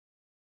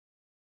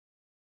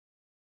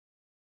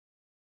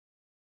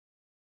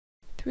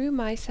Through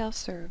My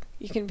Self-Serve,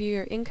 you can view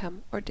your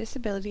income or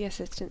disability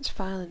assistance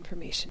file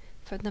information.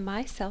 From the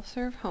My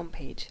Self-Serve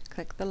homepage,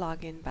 click the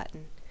Login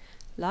button.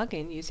 Log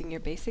in using your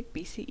basic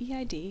BCE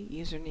ID,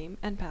 username,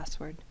 and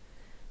password.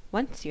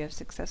 Once you have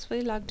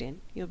successfully logged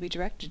in, you'll be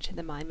directed to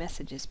the My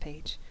Messages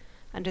page.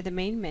 Under the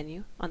main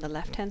menu, on the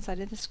left-hand side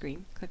of the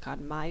screen, click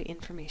on My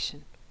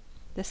Information.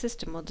 The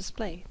system will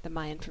display the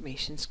My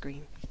Information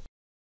screen.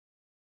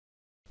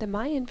 The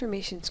My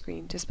Information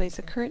screen displays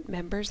the current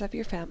members of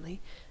your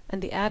family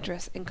and the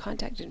address and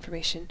contact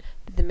information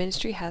that the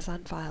Ministry has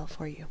on file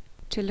for you.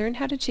 To learn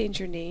how to change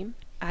your name,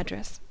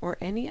 address, or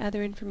any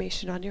other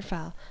information on your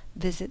file,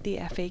 visit the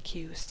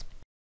FAQs.